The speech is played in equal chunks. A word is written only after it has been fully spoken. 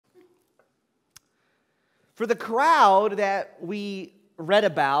For the crowd that we read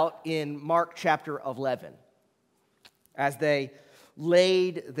about in Mark chapter 11, as they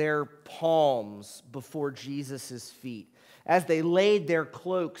laid their palms before Jesus' feet, as they laid their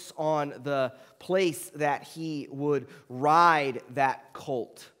cloaks on the place that he would ride that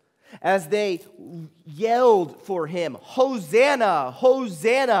colt, as they yelled for him, "Hosanna,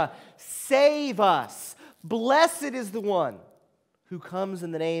 Hosanna, save us. Blessed is the one who comes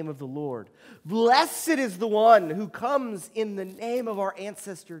in the name of the Lord. Blessed is the one who comes in the name of our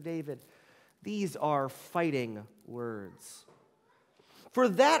ancestor David." These are fighting words. For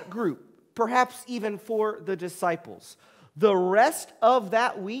that group, perhaps even for the disciples, the rest of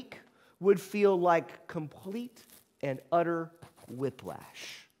that week would feel like complete and utter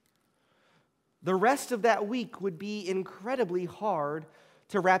whiplash. The rest of that week would be incredibly hard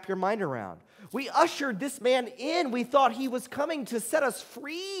to wrap your mind around. We ushered this man in. We thought he was coming to set us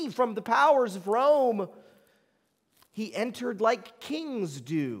free from the powers of Rome. He entered like kings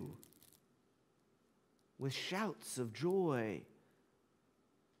do, with shouts of joy,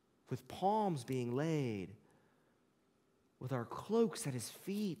 with palms being laid, with our cloaks at his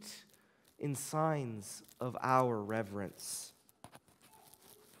feet in signs of our reverence.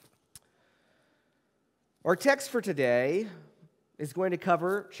 Our text for today is going to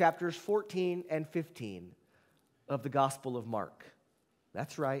cover chapters 14 and 15 of the Gospel of Mark.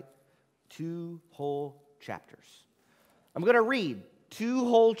 That's right, 2 whole chapters. I'm going to read 2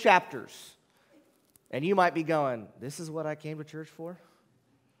 whole chapters, and you might be going, "This is what I came to church for?"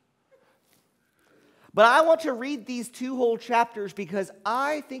 But I want to read these 2 whole chapters because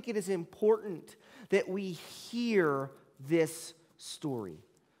I think it is important that we hear this story.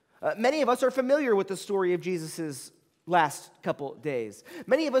 Many of us are familiar with the story of Jesus' last couple days.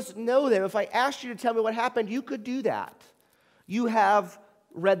 Many of us know them. If I asked you to tell me what happened, you could do that. You have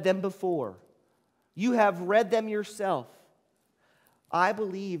read them before. You have read them yourself. I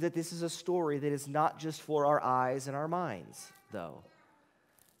believe that this is a story that is not just for our eyes and our minds, though.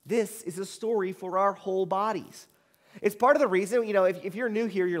 This is a story for our whole bodies. It's part of the reason, if you're new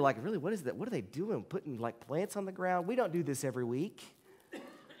here, you're like, really, what is that? What are they doing? Putting like plants on the ground? We don't do this every week.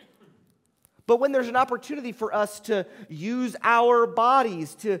 But when there's an opportunity for us to use our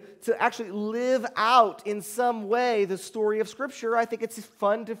bodies to actually live out in some way the story of Scripture, I think it's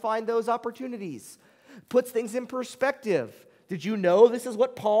fun to find those opportunities. Puts things in perspective. Did you know this is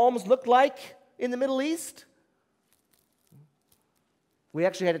what palms looked like in the Middle East? We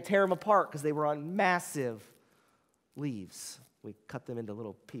actually had to tear them apart because they were on massive leaves. We cut them into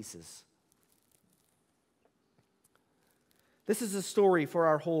little pieces. This is a story for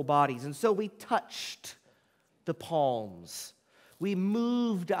our whole bodies. And so we touched the palms. We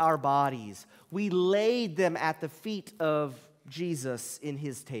moved our bodies. We laid them at the feet of Jesus in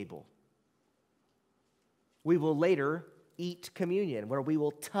his table. We will later eat communion, where we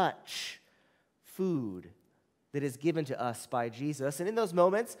will touch food that is given to us by Jesus. And in those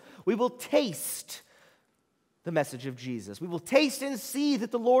moments, we will taste the message of Jesus. We will taste and see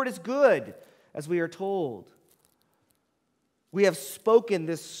that the Lord is good, as we are told. We have spoken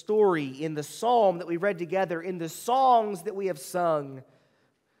this story in the psalm that we read together, in the songs that we have sung.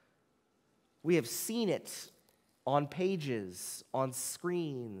 We have seen it on pages, on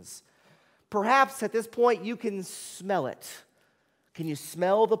screens. Perhaps at this point you can smell it. Can you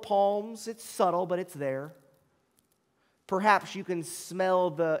smell the palms? It's subtle, but it's there. Perhaps you can smell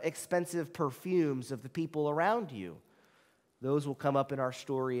the expensive perfumes of the people around you. Those will come up in our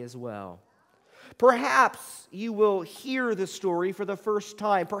story as well. Perhaps you will hear the story for the first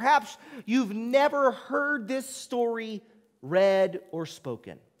time. Perhaps you've never heard this story read or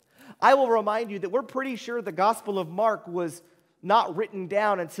spoken. I will remind you that we're pretty sure the Gospel of Mark was not written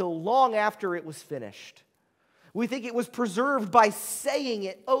down until long after it was finished. We think it was preserved by saying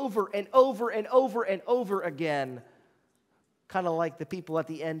it over and over and over and over again. Kind of like the people at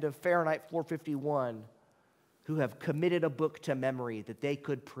the end of Fahrenheit 451 who have committed a book to memory that they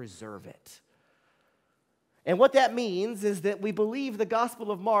could preserve it. And what that means is that we believe the Gospel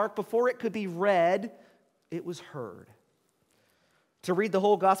of Mark, before it could be read, it was heard. To read the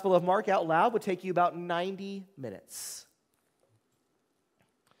whole Gospel of Mark out loud would take you about 90 minutes.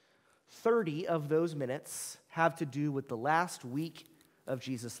 30 of those minutes have to do with the last week of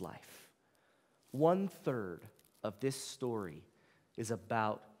Jesus' life. 1/3 of this story is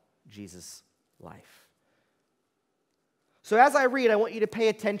about Jesus' life. So as I read, I want you to pay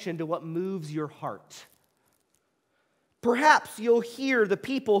attention to what moves your heart. Perhaps you'll hear the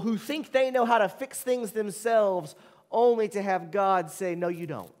people who think they know how to fix things themselves, only to have God say, "No, you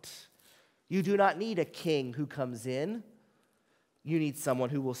don't. You do not need a king who comes in. You need someone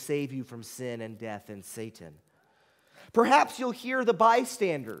who will save you from sin and death and Satan. Perhaps you'll hear the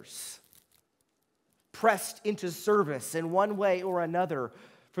bystanders pressed into service in one way or another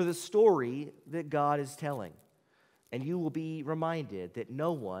for the story that God is telling. And you will be reminded that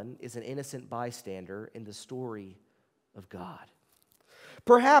no one is an innocent bystander in the story of God.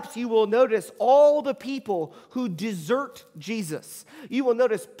 Perhaps you will notice all the people who desert Jesus. You will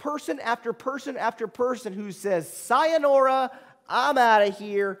notice person after person after person who says, "Sayonara, I'm out of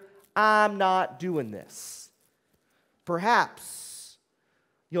here. I'm not doing this." Perhaps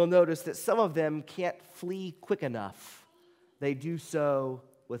you'll notice that some of them can't flee quick enough. They do so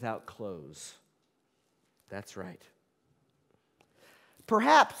without clothes. That's right.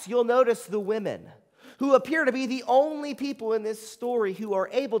 Perhaps you'll notice the women who appear to be the only people in this story who are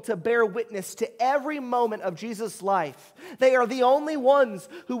able to bear witness to every moment of Jesus' life. They are the only ones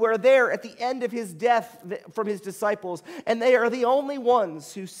who were there at the end of his death from his disciples, and they are the only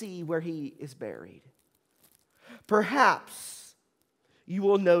ones who see where he is buried. Perhaps you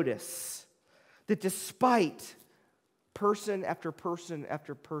will notice that despite person after person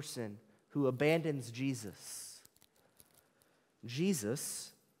after person who abandons Jesus,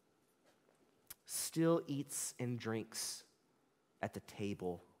 Jesus still eats and drinks at the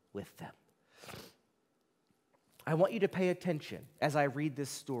table with them. I want you to pay attention as I read this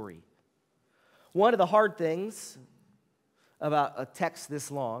story. One of the hard things about a text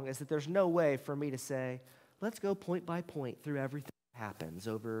this long is that there's no way for me to say, let's go point by point through everything that happens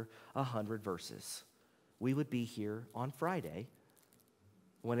over 100 verses. We would be here on Friday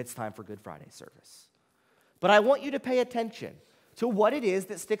when it's time for Good Friday service. But I want you to pay attention to what it is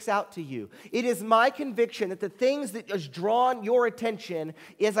that sticks out to you. It is my conviction that the things that has drawn your attention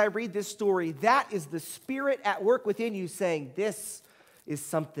as I read this story, that is the Spirit at work within you saying, this is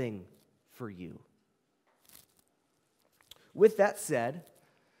something for you. With that said,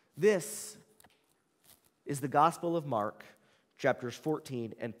 this is the Gospel of Mark, chapters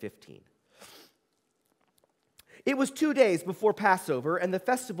 14 and 15. It was 2 days before Passover and the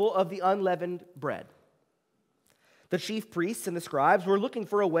festival of the unleavened bread. The chief priests and the scribes were looking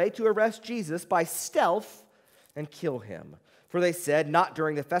for a way to arrest Jesus by stealth and kill him. For they said, "Not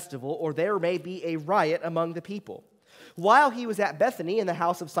during the festival, or there may be a riot among the people." While he was at Bethany in the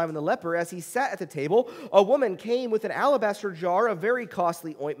house of Simon the leper, as he sat at the table, a woman came with an alabaster jar of very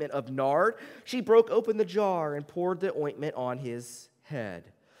costly ointment of nard. She broke open the jar and poured the ointment on his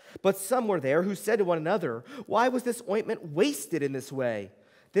head. But some were there who said to one another, "Why was this ointment wasted in this way?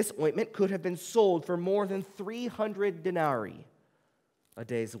 This ointment could have been sold for more than 300 denarii, a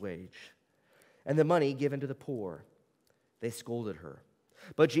day's wage, and the money given to the poor." They scolded her.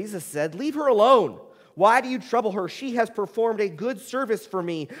 But Jesus said, "Leave her alone. Why do you trouble her? She has performed a good service for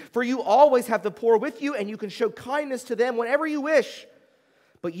me. For you always have the poor with you, and you can show kindness to them whenever you wish.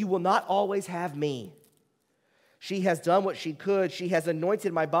 But you will not always have me. She has done what she could. She has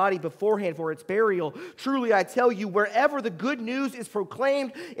anointed my body beforehand for its burial. Truly, I tell you, wherever the good news is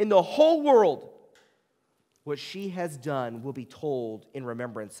proclaimed in the whole world, what she has done will be told in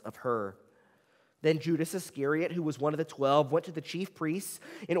remembrance of her." Then Judas Iscariot, who was one of the 12, went to the chief priests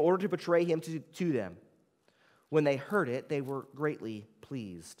in order to betray him to them. When they heard it, they were greatly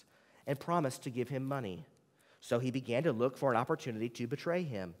pleased and promised to give him money. So he began to look for an opportunity to betray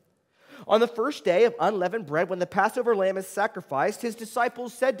him. On the first day of unleavened bread, when the Passover lamb is sacrificed, his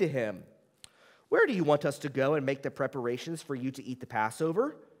disciples said to him, "Where do you want us to go and make the preparations for you to eat the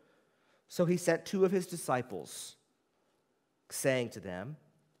Passover?" So he sent 2 of his disciples, saying to them,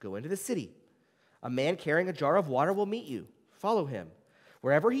 "Go into the city. A man carrying a jar of water will meet you. Follow him.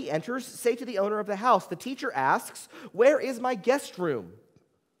 Wherever he enters, say to the owner of the house, 'The teacher asks, where is my guest room?'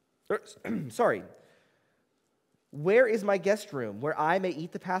 Where is my guest room where I may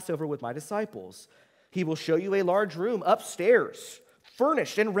eat the Passover with my disciples? He will show you a large room upstairs,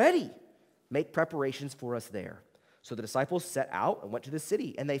 furnished and ready. Make preparations for us there." So the disciples set out and went to the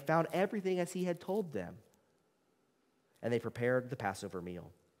city, and they found everything as he had told them. And they prepared the Passover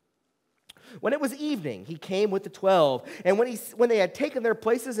meal. When it was evening, he came with the 12, and when they had taken their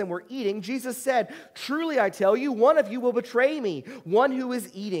places and were eating, Jesus said, "Truly I tell you, one of you will betray me, one who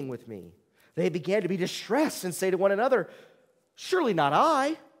is eating with me." They began to be distressed and say to one another, "Surely not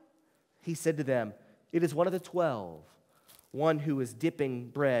I." He said to them, "It is one of the 12, one who is dipping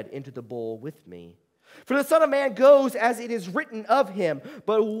bread into the bowl with me. For the Son of Man goes as it is written of him,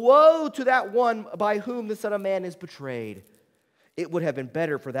 but woe to that one by whom the Son of Man is betrayed. It would have been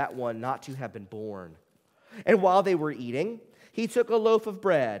better for that one not to have been born." And while they were eating, he took a loaf of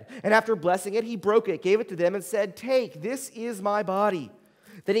bread, and after blessing it, he broke it, gave it to them, and said, "Take, this is my body."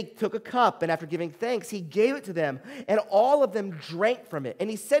 Then he took a cup, and after giving thanks, he gave it to them, and all of them drank from it. And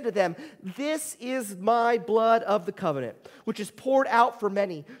he said to them, "This is my blood of the covenant, which is poured out for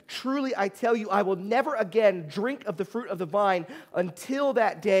many. Truly, I tell you, I will never again drink of the fruit of the vine until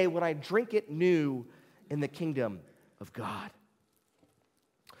that day when I drink it new in the kingdom of God."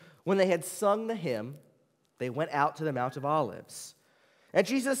 When they had sung the hymn, they went out to the Mount of Olives. And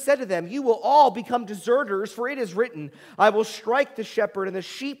Jesus said to them, "You will all become deserters, for it is written, 'I will strike the shepherd, and the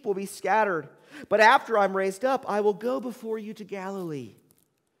sheep will be scattered.' But after I'm raised up, I will go before you to Galilee."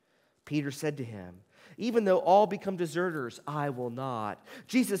 Peter said to him, "Even though all become deserters, I will not."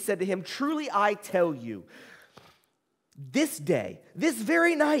 Jesus said to him, "Truly I tell you, this day, this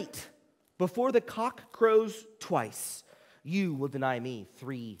very night, before the cock crows twice, you will deny me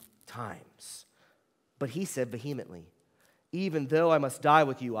 3 times." But he said vehemently, "Even though I must die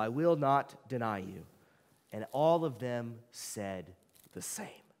with you, I will not deny you." And all of them said the same.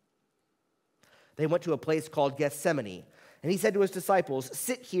 They went to a place called Gethsemane, and he said to his disciples,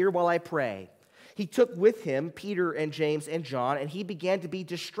 "Sit here while I pray." He took with him Peter and James and John, and he began to be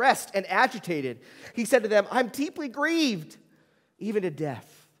distressed and agitated. He said to them, "I'm deeply grieved, even to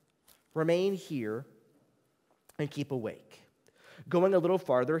death. Remain here and keep awake." Going a little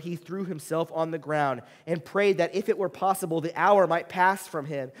farther, he threw himself on the ground and prayed that if it were possible, the hour might pass from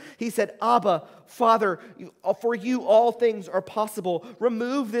him. He said, "Abba, Father, for you all things are possible.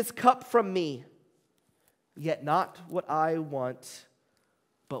 Remove this cup from me. Yet not what I want,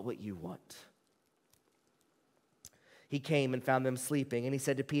 but what you want." He came and found them sleeping, and he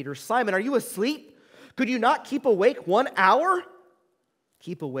said to Peter, "Simon, are you asleep? Could you not keep awake 1 hour?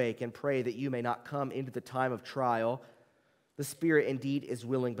 Keep awake and pray that you may not come into the time of trial. The spirit indeed is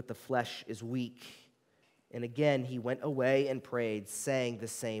willing, but the flesh is weak." And again he went away and prayed, saying the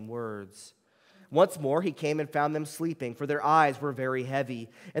same words. Once more he came and found them sleeping, for their eyes were very heavy,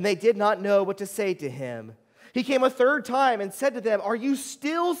 and they did not know what to say to him. He came a third time and said to them, "Are you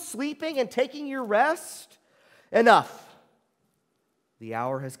still sleeping and taking your rest? Enough. The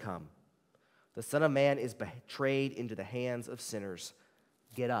hour has come. The Son of Man is betrayed into the hands of sinners.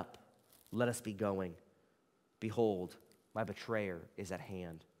 Get up, let us be going. Behold, my betrayer is at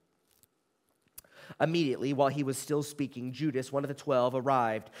hand." Immediately, while he was still speaking, Judas, one of the 12,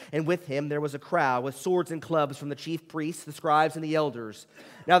 arrived, and with him there was a crowd with swords and clubs from the chief priests, the scribes, and the elders.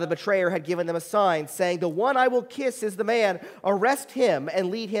 Now the betrayer had given them a sign, saying, "The one I will kiss is the man. Arrest him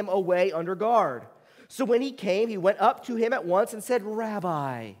and lead him away under guard." So when he came, he went up to him at once and said,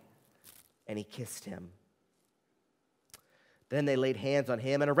 "Rabbi," and he kissed him. Then they laid hands on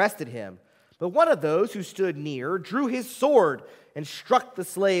him and arrested him. But one of those who stood near drew his sword and struck the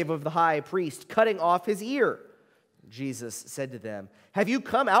slave of the high priest, cutting off his ear. Jesus said to them, "Have you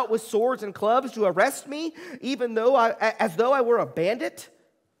come out with swords and clubs to arrest me, as though I were a bandit?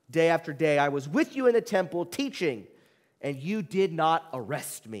 Day after day I was with you in the temple teaching, and you did not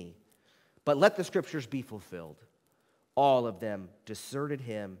arrest me. But let the scriptures be fulfilled." All of them deserted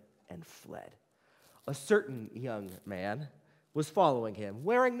him and fled. A certain young man was following him,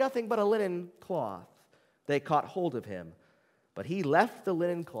 wearing nothing but a linen cloth. They caught hold of him, but he left the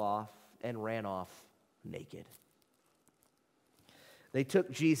linen cloth and ran off naked. They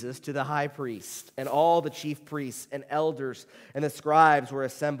took Jesus to the high priest, and all the chief priests and elders and the scribes were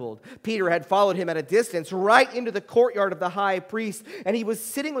assembled. Peter had followed him at a distance right into the courtyard of the high priest, and he was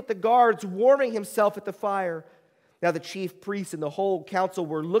sitting with the guards warming himself at the fire. Now the chief priests and the whole council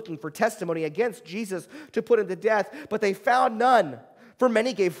were looking for testimony against Jesus to put him to death, but they found none. For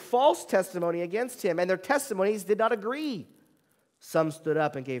many gave false testimony against him, and their testimonies did not agree. Some stood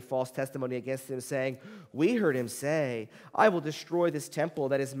up and gave false testimony against him, saying, "We heard him say, 'I will destroy this temple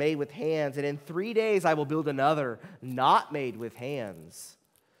that is made with hands, and in 3 days I will build another, not made with hands.'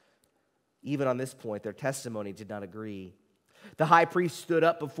 Even on this point, their testimony did not agree. The high priest stood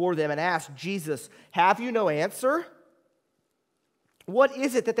up before them and asked Jesus, 'Have you no answer? What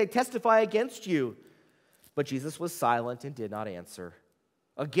is it that they testify against you?' But Jesus was silent and did not answer.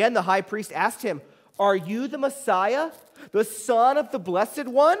 Again, the high priest asked him, 'Are you the Messiah, the Son of the Blessed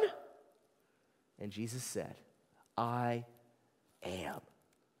One?' And Jesus said, 'I am.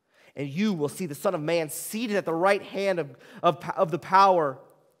 And you will see the Son of Man seated at the right hand of the power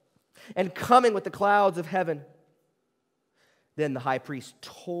and coming with the clouds of heaven.' Then the high priest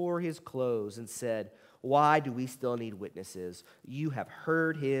tore his clothes and said, 'Why do we still need witnesses? You have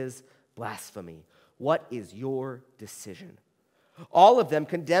heard his blasphemy. What is your decision?' All of them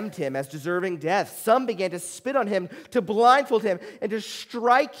condemned him as deserving death. Some began to spit on him, to blindfold him, and to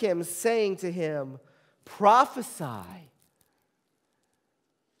strike him, saying to him, 'Prophesy.'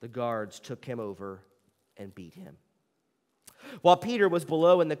 The guards took him over and beat him. While Peter was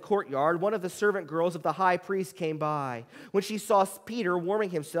below in the courtyard, one of the servant girls of the high priest came by. When she saw Peter warming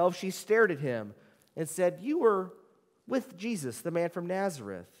himself, she stared at him and said, "You were with Jesus, the man from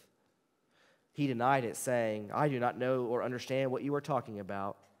Nazareth." He denied it, saying, "I do not know or understand what you are talking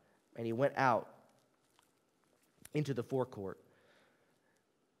about." And he went out into the forecourt,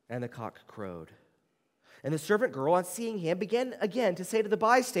 and the cock crowed. And the servant girl, on seeing him, began again to say to the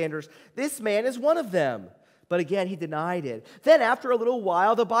bystanders, "This man is one of them." But again he denied it. Then after a little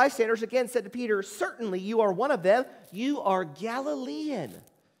while, the bystanders again said to Peter, "Certainly you are one of them. You are Galilean."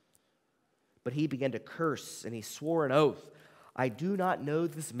 But he began to curse, and he swore an oath, "I do not know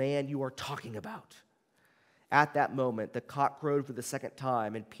this man you are talking about." At that moment, the cock crowed for the second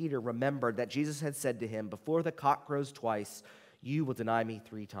time, and Peter remembered that Jesus had said to him, "Before the cock crows twice, you will deny me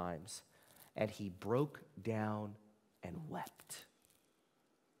 3 times." And he broke down and wept.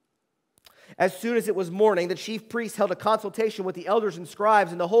 As soon as it was morning, the chief priests held a consultation with the elders and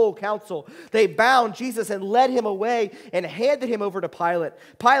scribes and the whole council. They bound Jesus and led him away and handed him over to Pilate.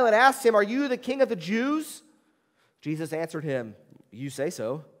 Pilate asked him, "Are you the king of the Jews?" Jesus answered him, "You say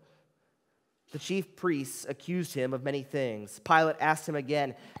so." The chief priests accused him of many things. Pilate asked him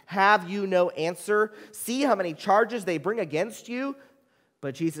again, "Have you no answer? See how many charges they bring against you?"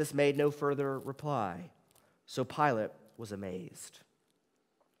 But Jesus made no further reply. So Pilate was amazed.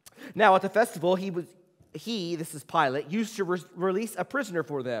 Now at the festival, this is Pilate, used to release a prisoner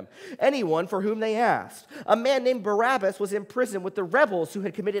for them, anyone for whom they asked. A man named Barabbas was in prison with the rebels who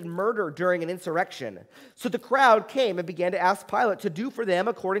had committed murder during an insurrection. So the crowd came and began to ask Pilate to do for them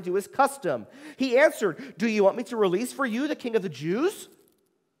according to his custom. He answered, "Do you want me to release for you the king of the Jews?"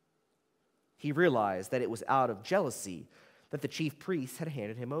 He realized that it was out of jealousy that the chief priests had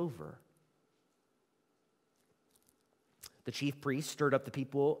handed him over. The chief priests stirred up the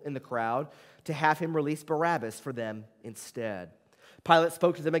people in the crowd to have him release Barabbas for them instead. Pilate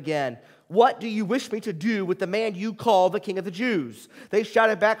spoke to them again. "What do you wish me to do with the man you call the king of the Jews?" They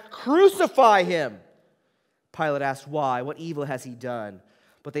shouted back, "Crucify him!" Pilate asked why. What evil has he done?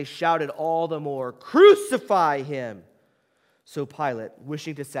 But they shouted all the more, "Crucify him!" So Pilate,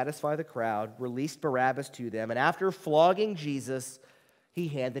 wishing to satisfy the crowd, released Barabbas to them, and after flogging Jesus, he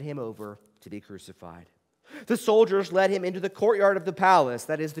handed him over to be crucified. The soldiers led him into the courtyard of the palace,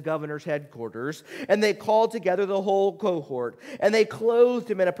 that is the governor's headquarters, and they called together the whole cohort, and they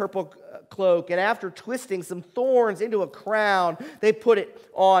clothed him in a purple cloak, and after twisting some thorns into a crown, they put it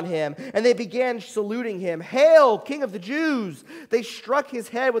on him, and they began saluting him, "Hail, King of the Jews!" They struck his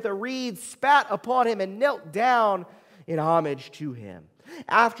head with a reed, spat upon him, and knelt down in homage to him.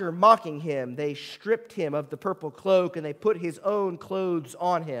 After mocking him, they stripped him of the purple cloak, and they put his own clothes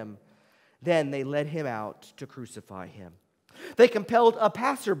on him. Then they led him out to crucify him. They compelled a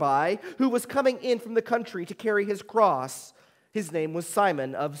passerby who was coming in from the country to carry his cross. His name was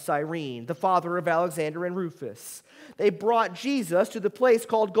Simon of Cyrene, the father of Alexander and Rufus. They brought Jesus to the place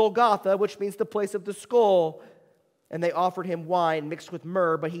called Golgotha, which means the place of the skull. And they offered him wine mixed with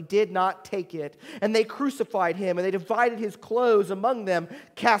myrrh, but he did not take it. And they crucified him, and they divided his clothes among them,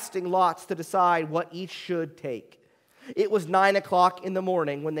 casting lots to decide what each should take. It was 9 o'clock in the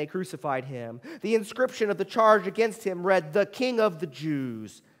morning when they crucified him. The inscription of the charge against him read, "The King of the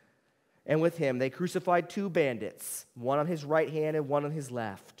Jews." And with him they crucified 2 bandits, one on his right hand and one on his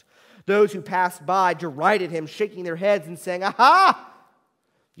left. Those who passed by derided him, shaking their heads and saying, "Aha!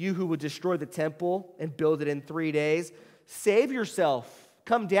 You who would destroy the temple and build it in 3 days, save yourself.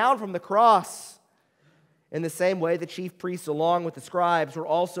 Come down from the cross." In the same way, the chief priests, along with the scribes, were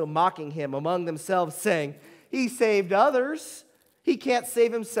also mocking him among themselves, saying, "He saved others. He can't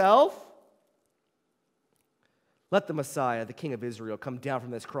save himself. Let the Messiah, the King of Israel, come down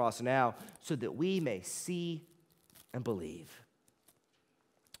from this cross now so that we may see and believe."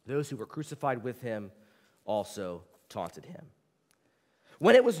 Those who were crucified with him also taunted him.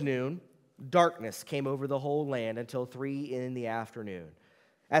 When it was noon, darkness came over the whole land until 3 in the afternoon.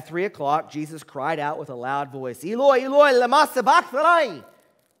 At 3 o'clock, Jesus cried out with a loud voice, "Eloi, Eloi, lama sabachthani,"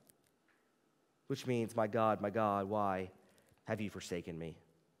 which means, my God, why have you forsaken me?"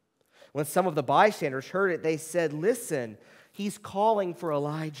 When some of the bystanders heard it, they said, "Listen, he's calling for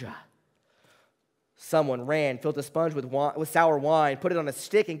Elijah." Someone ran, filled a sponge with sour wine, put it on a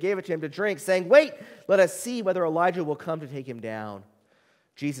stick, and gave it to him to drink, saying, "Wait, let us see whether Elijah will come to take him down."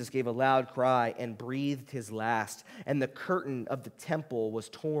 Jesus gave a loud cry and breathed his last, and the curtain of the temple was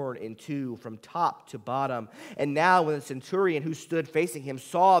torn in 2 from top to bottom. And now when the centurion who stood facing him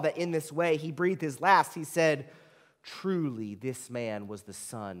saw that in this way he breathed his last, he said, "Truly this man was the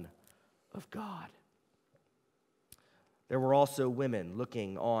Son of God." There were also women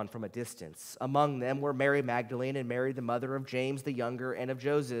looking on from a distance. Among them were Mary Magdalene and Mary, the mother of James the younger and of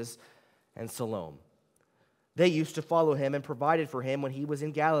Joses, and Salome. They used to follow him and provided for him when he was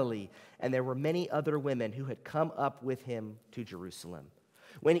in Galilee, and there were many other women who had come up with him to Jerusalem.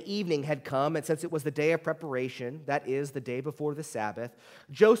 When evening had come, and since it was the day of preparation, that is, the day before the Sabbath,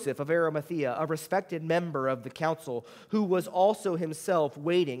 Joseph of Arimathea, a respected member of the council, who was also himself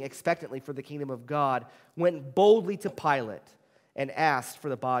waiting expectantly for the kingdom of God, went boldly to Pilate and asked for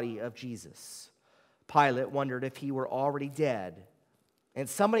the body of Jesus. Pilate wondered if he were already dead, and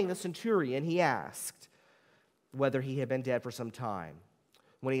summoning the centurion, he asked whether he had been dead for some time.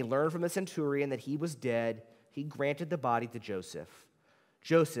 When he learned from the centurion that he was dead, he granted the body to Joseph.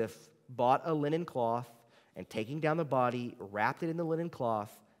 Joseph bought a linen cloth, and taking down the body, wrapped it in the linen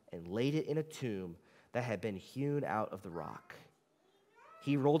cloth, and laid it in a tomb that had been hewn out of the rock.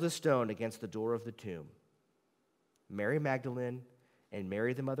 He rolled a stone against the door of the tomb. Mary Magdalene and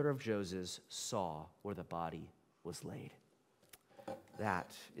Mary, the mother of Joses, saw where the body was laid.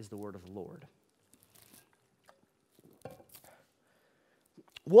 That is the word of the Lord.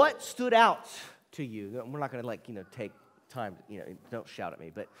 What stood out to you? We're not going to take time, don't shout at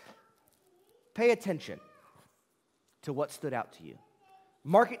me, but pay attention to what stood out to you.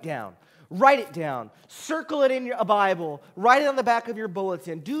 Mark it down, write it down, circle it in a Bible, write it on the back of your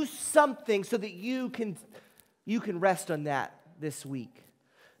bulletin. Do something so that you can rest on that this week.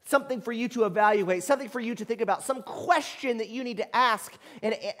 Something for you to evaluate, something for you to think about, some question that you need to ask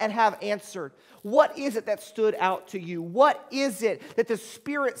and have answered. What is it that stood out to you? What is it that the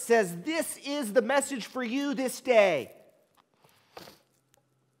Spirit says, this is the message for you this day?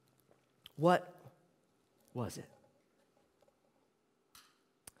 What was it?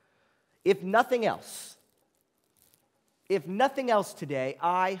 If nothing else today,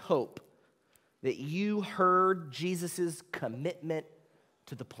 I hope that you heard Jesus' commitment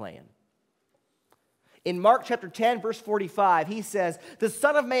to the plan. In Mark chapter 10, verse 45, he says, "The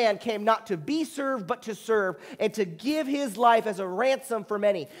Son of Man came not to be served, but to serve, and to give his life as a ransom for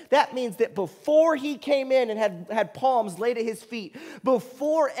many." That means that before he came in and had palms laid at his feet,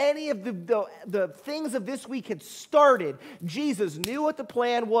 before any of the things of this week had started, Jesus knew what the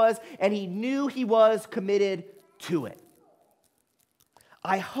plan was, and he knew he was committed to it.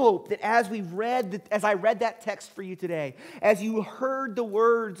 I hope that as I read that text for you today, as you heard the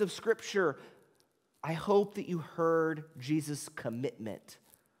words of Scripture, I hope that you heard Jesus' commitment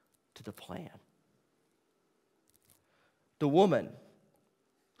to the plan. The woman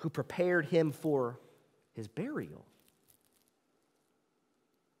who prepared him for his burial.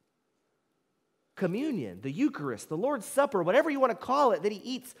 Communion, the Eucharist, the Lord's Supper, whatever you want to call it, that he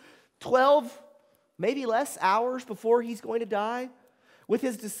eats 12, maybe less hours before he's going to die with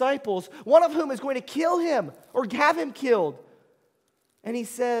his disciples, one of whom is going to kill him or have him killed. And he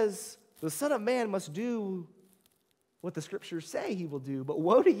says, the Son of Man must do what the Scriptures say he will do, but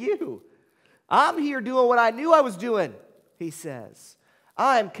woe to you. I'm here doing what I knew I was doing, he says.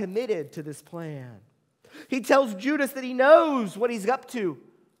 I'm committed to this plan. He tells Judas that he knows what he's up to.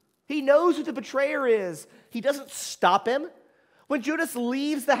 He knows who the betrayer is. He doesn't stop him. When Judas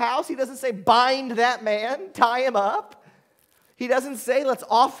leaves the house, he doesn't say, bind that man, tie him up. He doesn't say, let's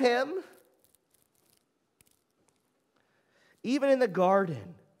off him. Even in the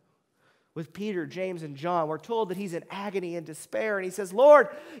garden, with Peter, James, and John, we're told that he's in agony and despair, and he says, Lord,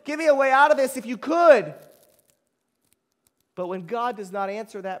 give me a way out of this if you could. But when God does not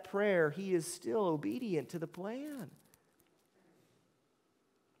answer that prayer, he is still obedient to the plan.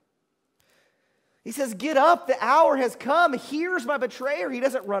 He says, get up, the hour has come. Here's my betrayer. He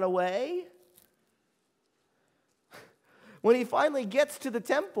doesn't run away. When he finally gets to the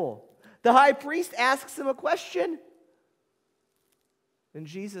temple, the high priest asks him a question. And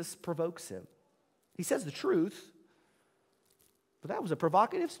Jesus provokes him. He says the truth, but that was a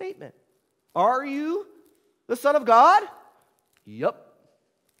provocative statement. Are you the Son of God? Yep.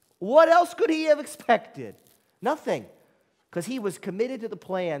 What else could he have expected? Nothing, because he was committed to the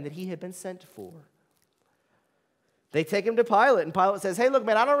plan that he had been sent for. They take him to Pilate, and Pilate says, hey, look,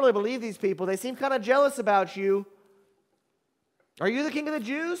 man, I don't really believe these people. They seem kind of jealous about you. Are you the king of the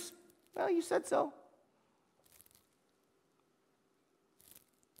Jews? Well, you said so.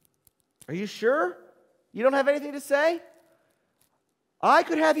 Are you sure? You don't have anything to say? I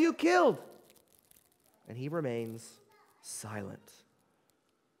could have you killed. And he remains silent.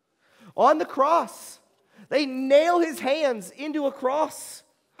 On the cross, they nail his hands into a cross.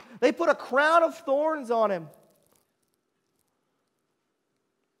 They put a crown of thorns on him.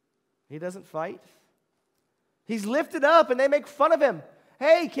 He doesn't fight. He's lifted up and they make fun of him.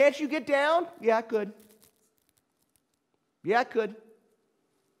 Hey, can't you get down? Yeah, I could. Yeah, I could.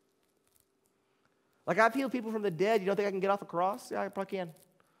 Like, I've healed people from the dead. You don't think I can get off a cross? Yeah, I probably can.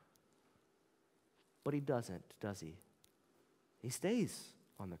 But he doesn't, does he? He stays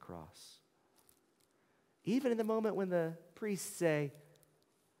on the cross. Even in the moment when the priests say,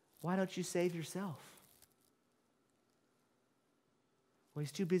 why don't you save yourself? Well,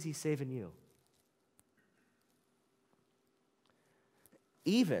 he's too busy saving you.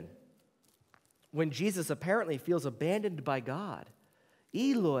 Even when Jesus apparently feels abandoned by God,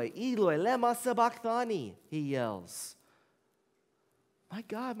 Eloi, Eloi, lema sabachthani, he yells. My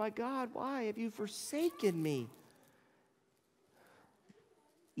God, why have you forsaken me?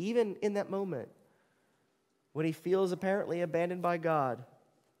 Even in that moment, when he feels apparently abandoned by God,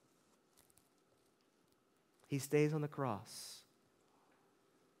 he stays on the cross.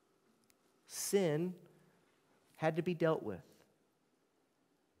 Sin had to be dealt with.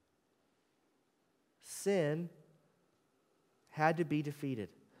 Sin had to be defeated.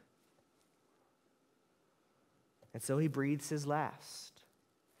 And so he breathes his last.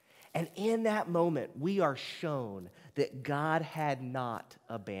 And in that moment, we are shown that God had not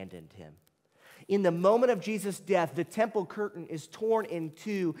abandoned him. In the moment of Jesus' death, the temple curtain is torn in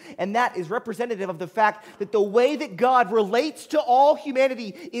two, and that is representative of the fact that the way that God relates to all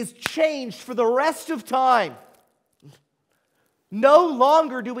humanity is changed for the rest of time. No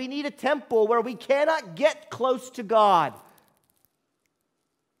longer do we need a temple where we cannot get close to God.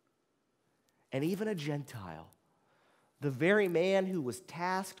 And even a Gentile, the very man who was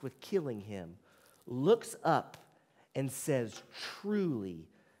tasked with killing him, looks up and says, truly,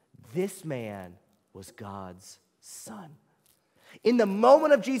 this man was God's son. In the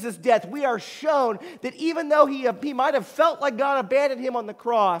moment of Jesus' death, we are shown that even though he might have felt like God abandoned him on the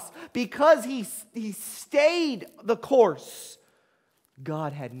cross, because he stayed the course,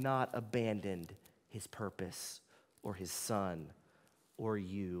 God had not abandoned his purpose or his son or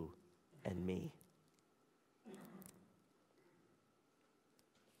you and me.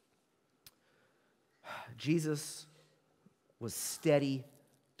 Jesus was steady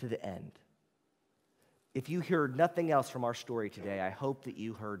to the end. If you heard nothing else from our story today, I hope that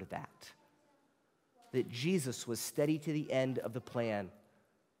you heard that Jesus was steady to the end of the plan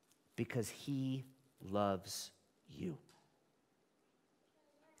because he loves you.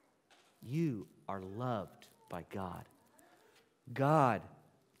 You are loved by God. God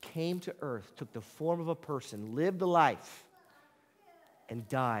came to earth, took the form of a person, lived a life, and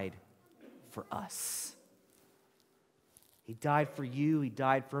died for us. He died for you. He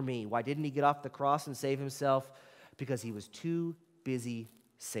died for me. Why didn't he get off the cross and save himself? Because he was too busy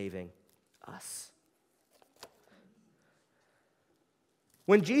saving us.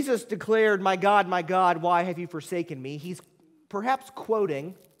 When Jesus declared, my God, why have you forsaken me?" He's perhaps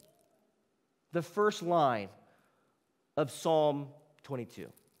quoting the first line of Psalm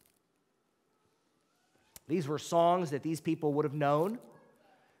 22. These were songs that these people would have known.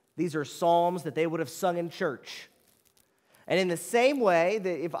 These are psalms that they would have sung in church. And in the same way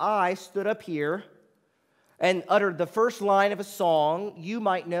that if I stood up here and uttered the first line of a song, you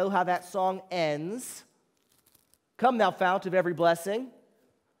might know how that song ends. Come, thou fount of every blessing.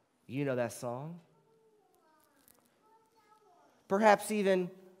 You know that song. Perhaps even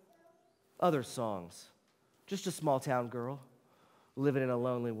other songs. Just a small town girl living in a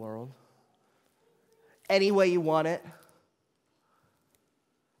lonely world. Any way you want it.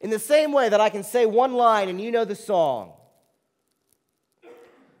 In the same way that I can say one line and you know the song.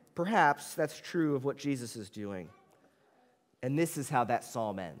 Perhaps that's true of what Jesus is doing. And this is how that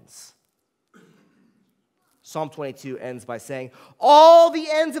psalm ends. Psalm 22 ends by saying, "All the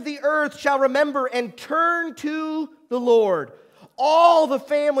ends of the earth shall remember and turn to the Lord. All the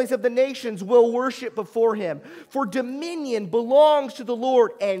families of the nations will worship before him. For dominion belongs to the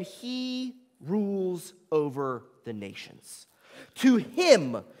Lord, and he rules over the nations. To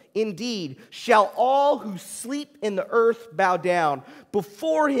him, indeed, shall all who sleep in the earth bow down.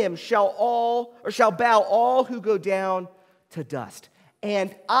 Before him shall bow all who go down to dust.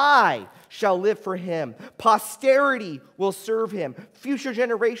 And I shall live for him. Posterity will serve him. Future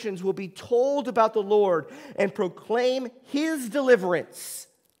generations will be told about the Lord and proclaim his deliverance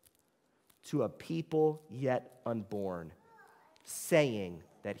to a people yet unborn, saying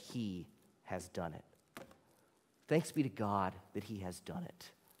that he has done it." Thanks be to God that he has done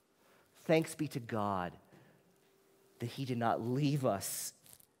it. Thanks be to God that he did not leave us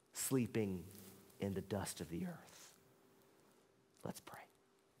sleeping in the dust of the earth. Let's pray.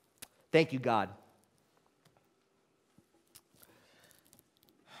 Thank you, God.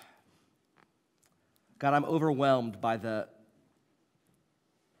 God, I'm overwhelmed by the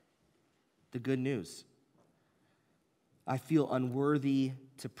good news. I feel unworthy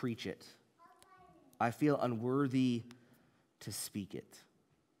to preach it. I feel unworthy to speak it.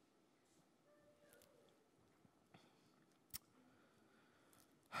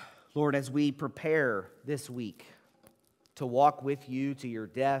 Lord, as we prepare this week to walk with you to your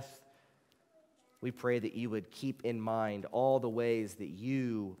death, we pray that you would keep in mind all the ways that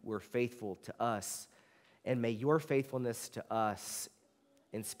you were faithful to us, and may your faithfulness to us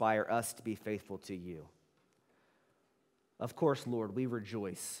inspire us to be faithful to you. Of course, Lord, we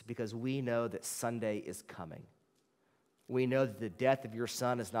rejoice because we know that Sunday is coming. We know that the death of your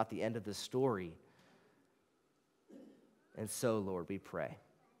Son is not the end of the story. And so, Lord, we pray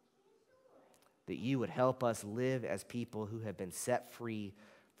that you would help us live as people who have been set free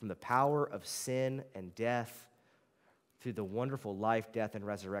from the power of sin and death through the wonderful life, death, and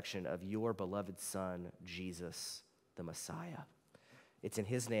resurrection of your beloved Son, Jesus, the Messiah. It's in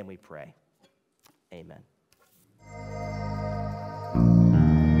his name we pray. Amen.